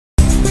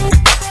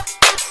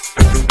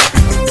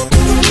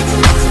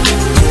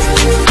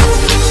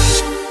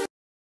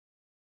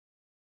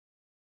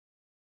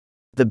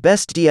the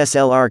best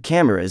DSLR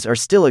cameras are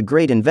still a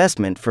great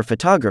investment for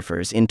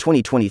photographers in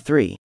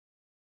 2023.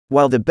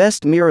 While the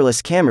best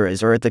mirrorless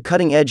cameras are at the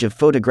cutting edge of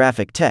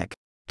photographic tech,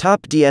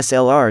 top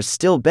DSLRs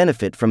still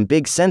benefit from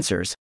big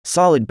sensors,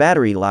 solid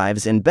battery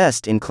lives, and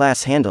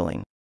best-in-class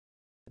handling.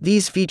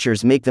 These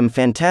features make them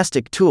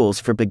fantastic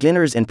tools for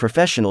beginners and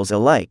professionals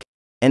alike,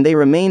 and they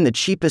remain the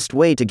cheapest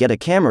way to get a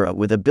camera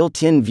with a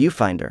built-in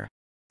viewfinder.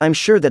 I'm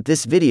sure that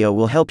this video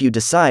will help you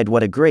decide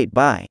what a great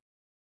buy.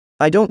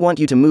 I don't want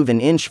you to move an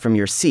inch from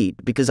your seat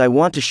because I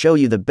want to show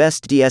you the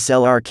best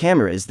DSLR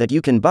cameras that you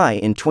can buy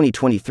in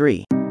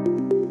 2023.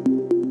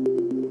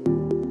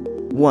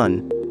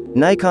 1.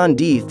 Nikon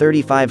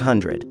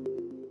D3500.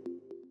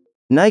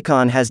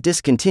 Nikon has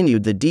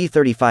discontinued the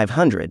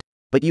D3500,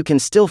 but you can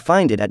still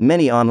find it at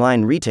many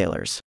online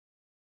retailers.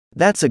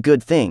 That's a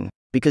good thing,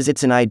 because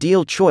it's an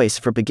ideal choice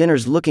for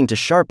beginners looking to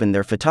sharpen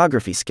their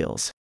photography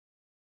skills.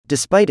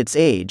 Despite its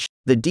age,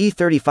 the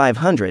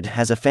D3500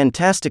 has a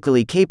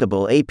fantastically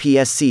capable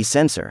APS-C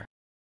sensor.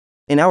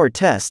 In our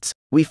tests,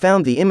 we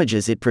found the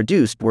images it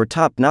produced were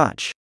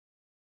top-notch.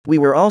 We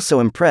were also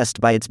impressed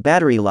by its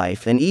battery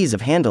life and ease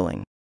of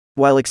handling.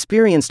 While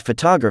experienced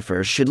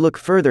photographers should look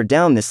further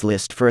down this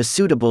list for a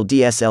suitable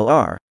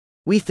DSLR,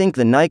 we think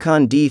the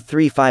Nikon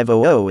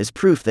D3500 is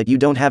proof that you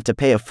don't have to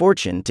pay a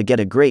fortune to get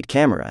a great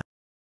camera.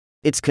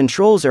 Its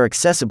controls are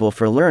accessible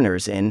for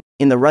learners and,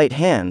 in the right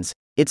hands,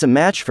 it's a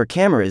match for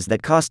cameras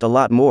that cost a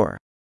lot more.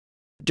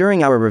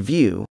 During our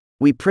review,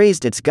 we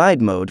praised its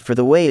guide mode for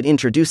the way it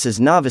introduces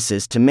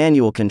novices to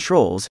manual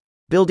controls,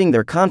 building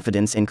their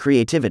confidence and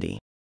creativity.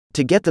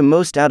 To get the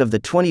most out of the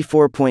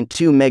 24.2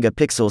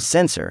 megapixels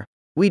sensor,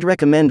 we'd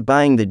recommend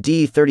buying the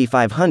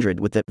D3500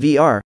 with the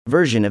VR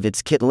version of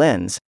its kit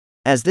lens,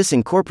 as this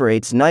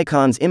incorporates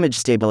Nikon's image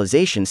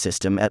stabilization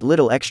system at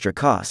little extra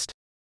cost.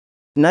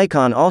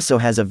 Nikon also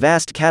has a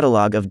vast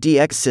catalog of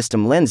DX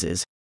system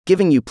lenses,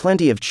 giving you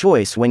plenty of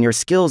choice when your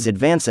skills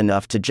advance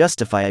enough to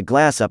justify a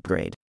glass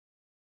upgrade.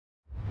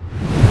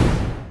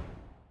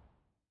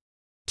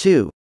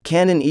 2.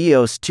 Canon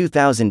EOS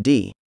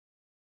 2000D.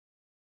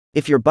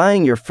 If you're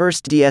buying your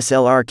first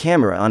DSLR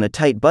camera on a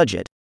tight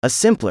budget, a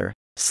simpler,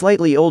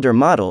 slightly older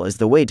model is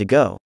the way to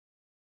go.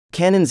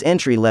 Canon's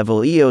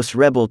entry-level EOS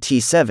Rebel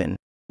T7,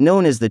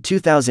 known as the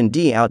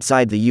 2000D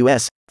outside the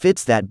US,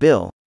 fits that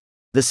bill.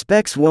 The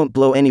specs won't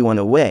blow anyone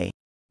away,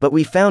 but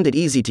we found it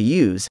easy to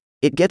use,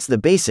 it gets the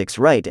basics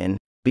right and,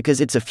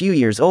 because it's a few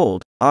years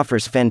old,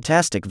 offers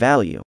fantastic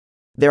value.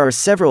 There are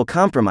several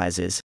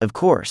compromises, of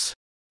course.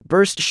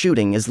 Burst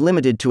shooting is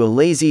limited to a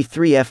lazy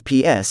 3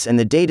 FPS and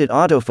the dated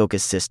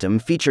autofocus system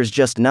features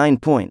just 9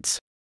 points.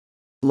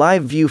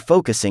 Live view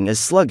focusing is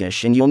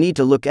sluggish and you'll need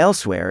to look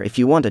elsewhere if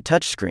you want a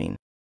touchscreen.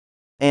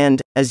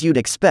 And, as you'd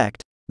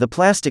expect, the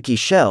plasticky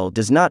shell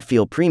does not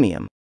feel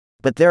premium.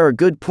 But there are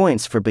good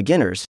points for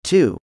beginners,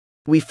 too.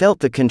 We felt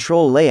the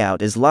control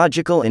layout is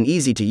logical and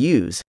easy to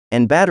use,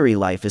 and battery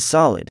life is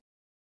solid.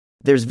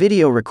 There's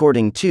video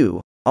recording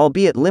too,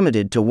 albeit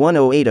limited to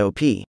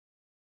 1080p.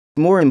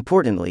 More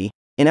importantly,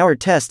 in our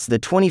tests the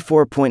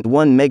 24.1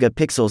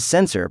 megapixels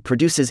sensor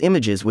produces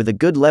images with a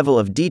good level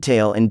of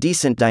detail and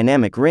decent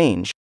dynamic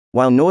range,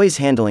 while noise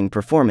handling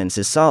performance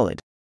is solid.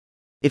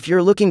 If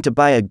you're looking to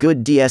buy a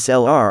good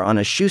DSLR on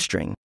a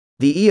shoestring,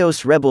 the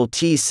EOS Rebel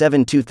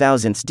T7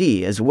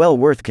 2000D is well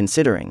worth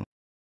considering.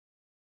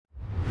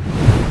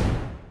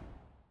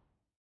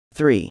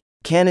 3.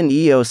 Canon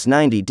EOS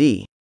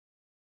 90D.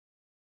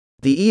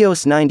 The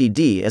EOS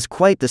 90D is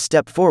quite the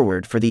step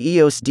forward for the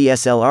EOS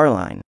DSLR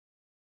line.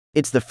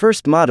 It's the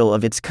first model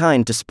of its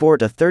kind to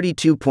sport a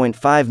 32.5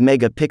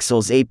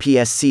 megapixels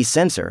APS-C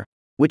sensor,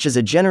 which is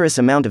a generous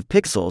amount of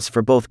pixels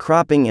for both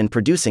cropping and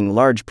producing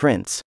large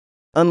prints.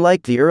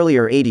 Unlike the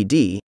earlier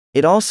 80D,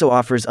 it also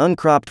offers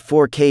uncropped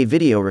 4K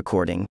video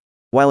recording,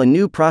 while a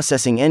new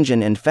processing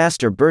engine and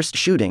faster burst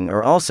shooting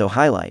are also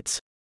highlights.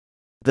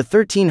 The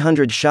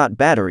 1300-shot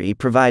battery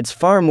provides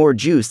far more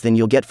juice than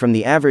you'll get from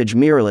the average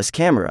mirrorless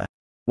camera,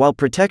 while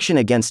protection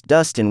against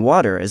dust and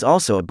water is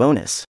also a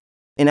bonus.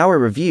 In our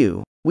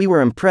review, we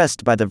were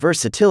impressed by the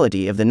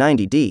versatility of the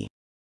 90D.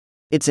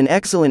 It's an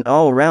excellent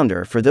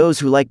all-rounder for those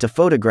who like to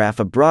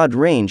photograph a broad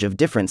range of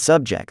different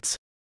subjects.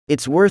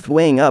 It's worth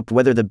weighing up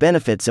whether the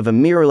benefits of a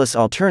mirrorless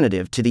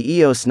alternative to the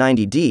EOS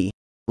 90D,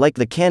 like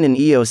the Canon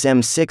EOS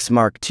M6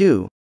 Mark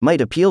II,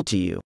 might appeal to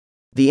you.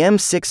 The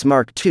M6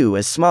 Mark II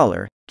is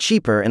smaller,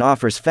 cheaper and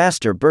offers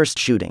faster burst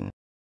shooting.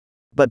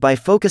 But by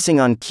focusing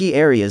on key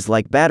areas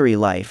like battery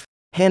life,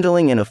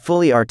 handling and a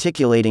fully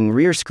articulating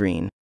rear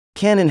screen,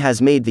 Canon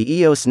has made the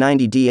EOS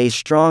 90D a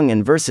strong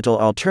and versatile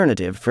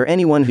alternative for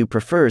anyone who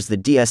prefers the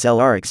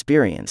DSLR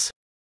experience.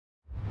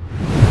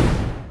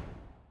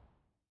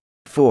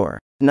 4.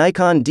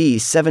 Nikon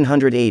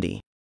D780.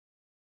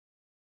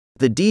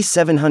 The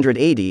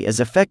D780 is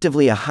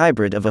effectively a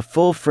hybrid of a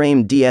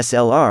full-frame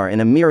DSLR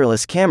and a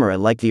mirrorless camera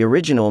like the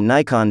original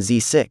Nikon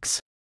Z6.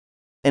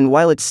 And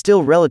while it's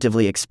still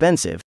relatively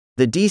expensive,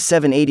 the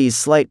D780's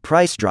slight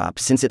price drop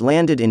since it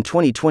landed in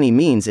 2020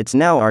 means it's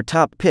now our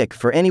top pick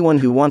for anyone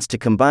who wants to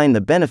combine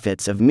the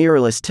benefits of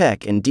mirrorless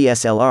tech and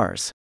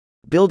DSLRs.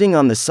 Building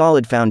on the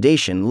solid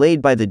foundation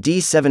laid by the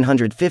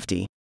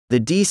D750, the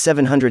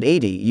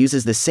D780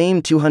 uses the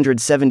same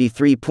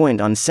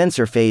 273-point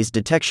sensor phase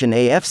detection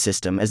AF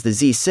system as the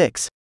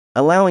Z6,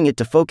 allowing it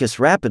to focus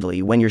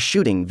rapidly when you're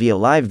shooting via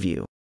live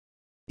view.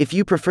 If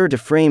you prefer to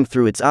frame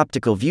through its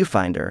optical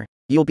viewfinder,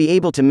 you'll be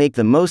able to make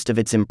the most of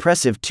its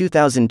impressive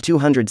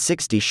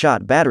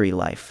 2260-shot battery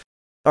life.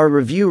 Our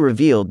review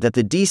revealed that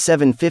the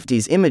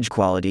D750's image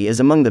quality is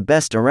among the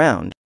best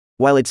around,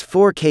 while its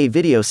 4K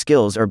video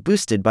skills are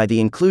boosted by the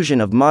inclusion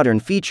of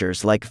modern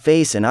features like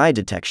face and eye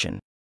detection.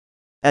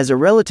 As a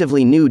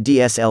relatively new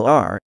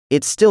DSLR,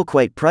 it's still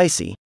quite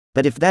pricey,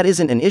 but if that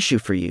isn't an issue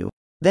for you,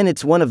 then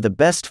it's one of the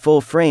best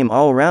full-frame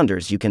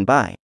all-rounders you can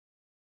buy.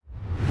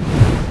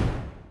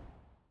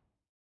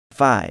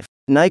 5.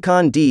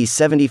 Nikon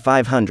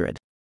D7500.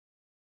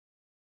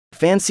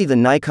 Fancy the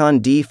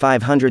Nikon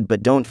D500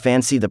 but don't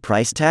fancy the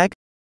price tag?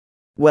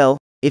 Well,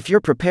 if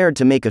you're prepared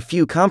to make a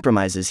few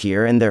compromises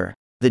here and there,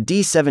 the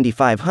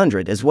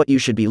D7500 is what you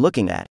should be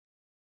looking at.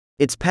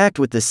 It's packed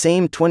with the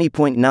same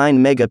 20.9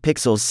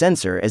 megapixels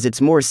sensor as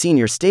its more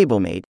senior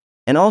stablemate,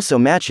 and also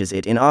matches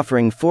it in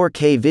offering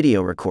 4K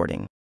video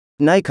recording.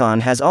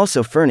 Nikon has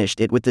also furnished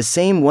it with the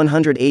same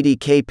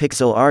 180K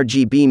pixel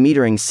RGB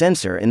metering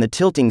sensor, and the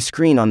tilting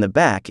screen on the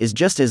back is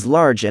just as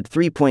large at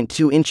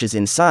 3.2 inches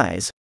in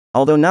size,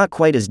 although not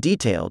quite as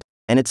detailed,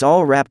 and it's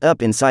all wrapped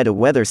up inside a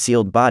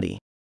weather-sealed body.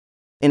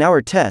 In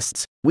our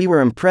tests, we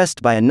were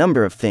impressed by a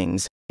number of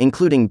things,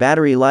 including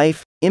battery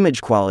life,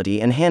 image quality,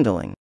 and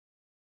handling.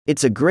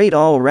 It's a great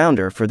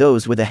all-rounder for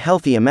those with a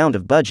healthy amount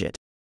of budget.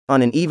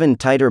 On an even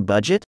tighter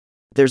budget,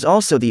 there's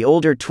also the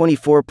older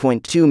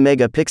 24.2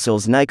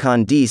 megapixels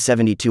Nikon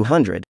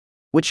D7200,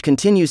 which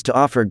continues to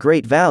offer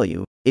great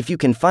value, if you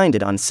can find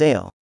it on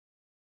sale.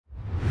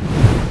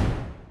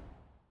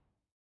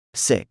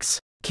 6.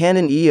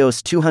 Canon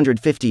EOS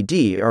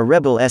 250D or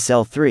Rebel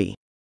SL3.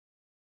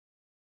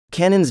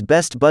 Canon's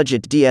best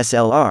budget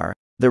DSLR,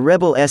 the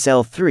Rebel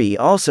SL3,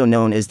 also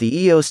known as the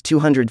EOS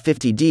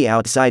 250D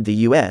outside the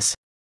US,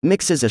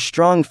 mixes a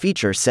strong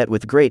feature set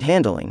with great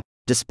handling,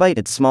 despite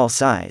its small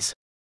size.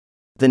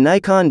 The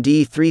Nikon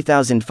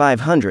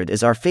D3500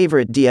 is our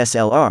favorite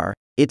DSLR.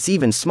 It's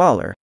even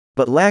smaller,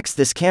 but lacks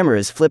this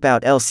camera's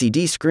flip-out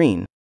LCD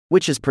screen,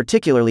 which is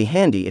particularly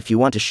handy if you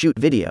want to shoot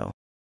video.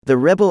 The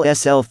Rebel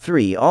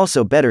SL3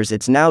 also betters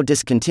its now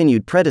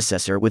discontinued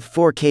predecessor with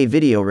 4K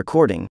video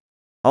recording,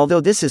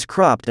 although this is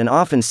cropped and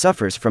often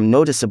suffers from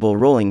noticeable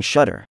rolling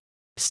shutter.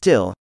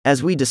 Still,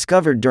 as we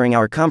discovered during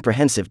our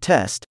comprehensive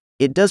test,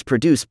 it does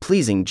produce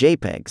pleasing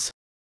JPEGs.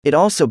 It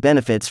also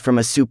benefits from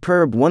a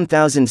superb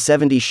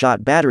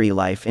 1070-shot battery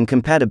life and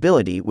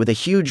compatibility with a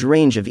huge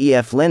range of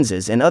EF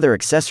lenses and other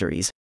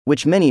accessories,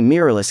 which many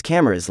mirrorless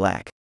cameras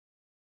lack.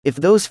 If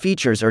those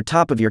features are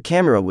top of your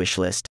camera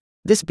wishlist,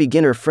 this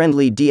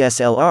beginner-friendly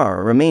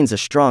DSLR remains a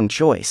strong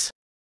choice.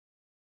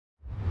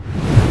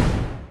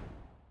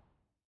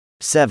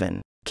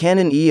 7.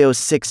 Canon EOS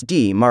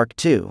 6D Mark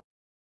II.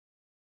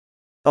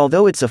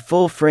 Although it's a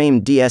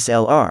full-frame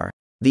DSLR,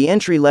 the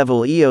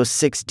entry-level EOS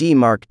 6D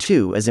Mark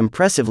II is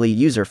impressively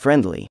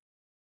user-friendly.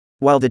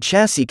 While the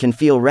chassis can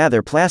feel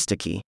rather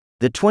plasticky,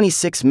 the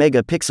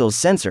 26-megapixel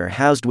sensor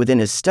housed within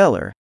is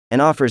stellar,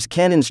 and offers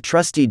Canon's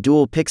trusty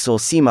dual-pixel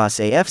CMOS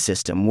AF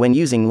system when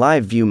using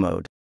live view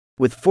mode.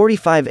 With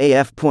 45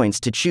 AF points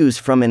to choose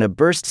from and a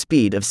burst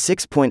speed of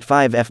 6.5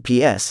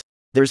 fps,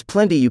 there's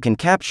plenty you can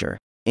capture,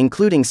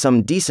 including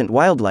some decent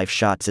wildlife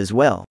shots as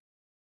well.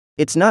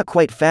 It's not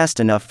quite fast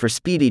enough for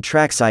speedy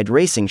trackside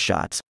racing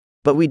shots,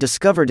 but we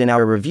discovered in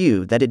our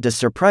review that it does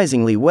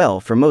surprisingly well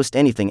for most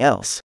anything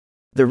else.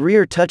 The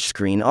rear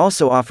touchscreen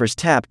also offers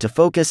tap to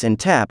focus and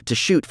tap to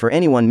shoot for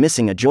anyone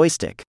missing a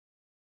joystick.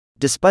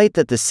 Despite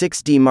that, the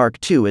 6D Mark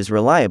II is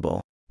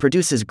reliable,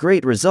 produces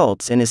great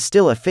results, and is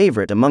still a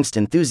favorite amongst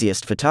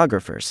enthusiast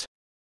photographers.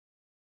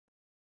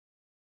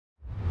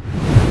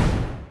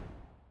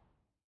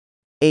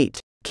 8.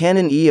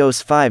 Canon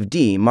EOS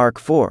 5D Mark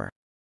IV.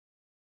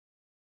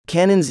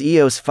 Canon's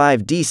EOS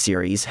 5D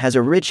series has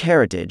a rich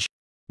heritage.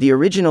 The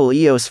original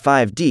EOS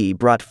 5D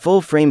brought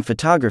full-frame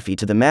photography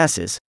to the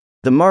masses.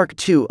 The Mark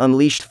II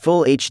unleashed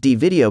full HD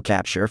video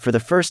capture for the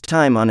first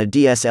time on a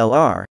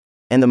DSLR,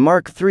 and the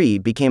Mark III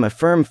became a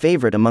firm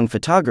favorite among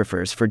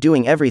photographers for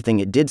doing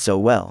everything it did so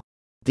well.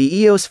 The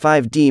EOS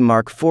 5D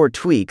Mark IV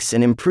tweaks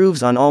and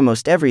improves on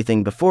almost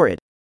everything before it,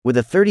 with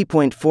a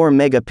 30.4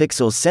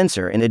 megapixels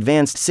sensor and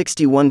advanced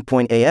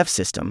 61-point AF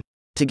system,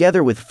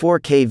 together with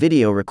 4K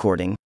video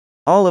recording,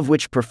 all of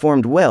which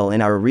performed well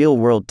in our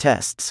real-world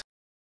tests.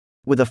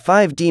 With a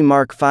 5D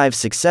Mark V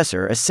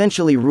successor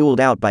essentially ruled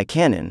out by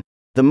Canon,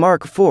 the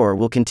Mark IV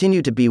will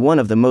continue to be one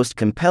of the most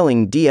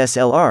compelling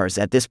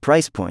DSLRs at this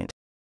price point.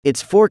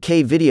 Its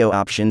 4K video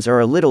options are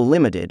a little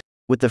limited,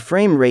 with the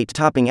frame rate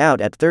topping out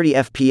at 30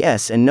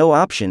 fps and no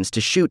options to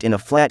shoot in a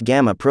flat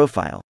gamma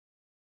profile.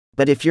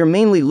 But if you're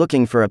mainly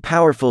looking for a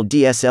powerful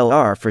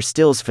DSLR for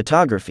stills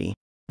photography,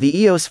 the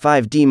EOS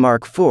 5D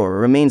Mark IV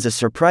remains a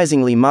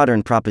surprisingly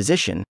modern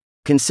proposition,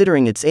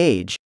 considering its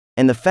age,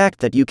 and the fact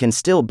that you can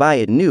still buy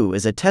it new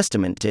is a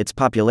testament to its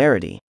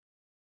popularity.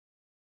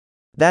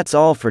 That's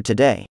all for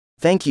today.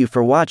 Thank you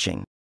for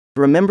watching.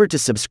 Remember to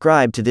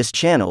subscribe to this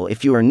channel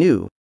if you are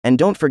new, and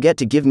don't forget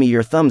to give me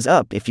your thumbs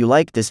up if you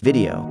liked this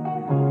video.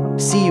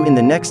 See you in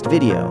the next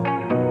video.